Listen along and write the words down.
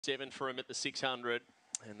7 for him at the 600,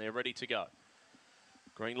 and they're ready to go.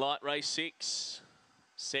 Green light, race 6,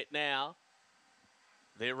 set now.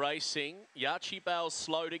 They're racing. Yachi Bale's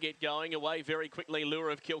slow to get going. Away very quickly.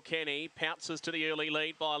 Lure of Kilkenny pounces to the early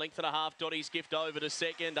lead by a length and a half. Dottie's Gift over to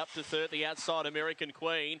second. Up to third, the outside American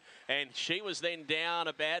Queen. And she was then down.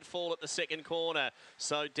 A bad fall at the second corner.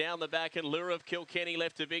 So down the back, and Lure of Kilkenny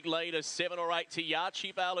left a big lead of 7 or 8 to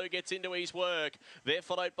Yachi Bale, who gets into his work. They're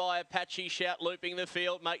followed by Apache Shout looping the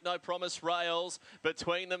field. Make No Promise Rails.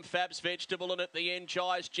 Between them, Fab's Vegetable, and at the end,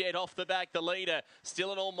 Jai's Jet off the back. The leader,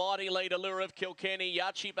 still an almighty leader, Lure of Kilkenny.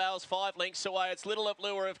 Yachi Bale's 5 lengths away. It's Little of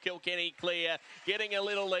Lure of Kilkenny clear. Getting a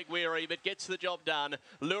little leg weary, but gets the job done.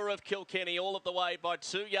 Lure of Kilkenny all of the way by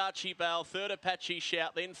 2 Yachi Bale, third Apache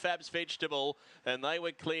Shout, then Fab's Vegetable. And they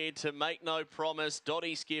were cleared to Make No Promise,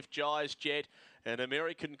 Dottie's Gift, Jai's Jet. And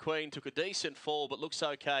American Queen took a decent fall, but looks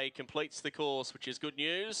okay. Completes the course, which is good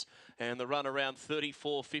news. And the run around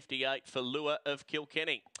 34.58 for Lure of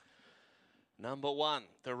Kilkenny. Number 1,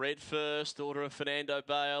 the red first, order of Fernando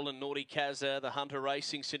Bale and Naughty Kaza. The Hunter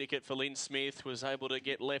Racing Syndicate for Lynn Smith was able to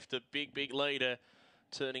get left a big leader.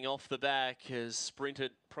 Turning off the back, has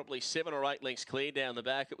sprinted probably 7 or 8 lengths clear down the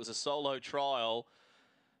back. It was a solo trial.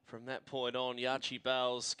 From that point on, Yachi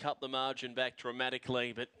Bale's cut the margin back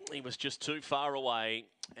dramatically, but he was just too far away.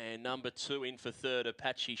 And number 2 in for third,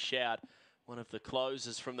 Apache Shout. One of the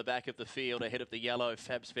closers from the back of the field ahead of the yellow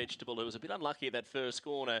Fab's Vegetable, who was a bit unlucky at that first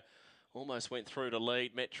corner. Almost went through to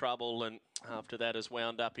lead, met trouble, and after that has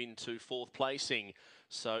wound up into 4th placing.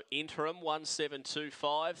 So interim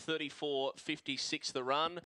 1725, 34.56 the run.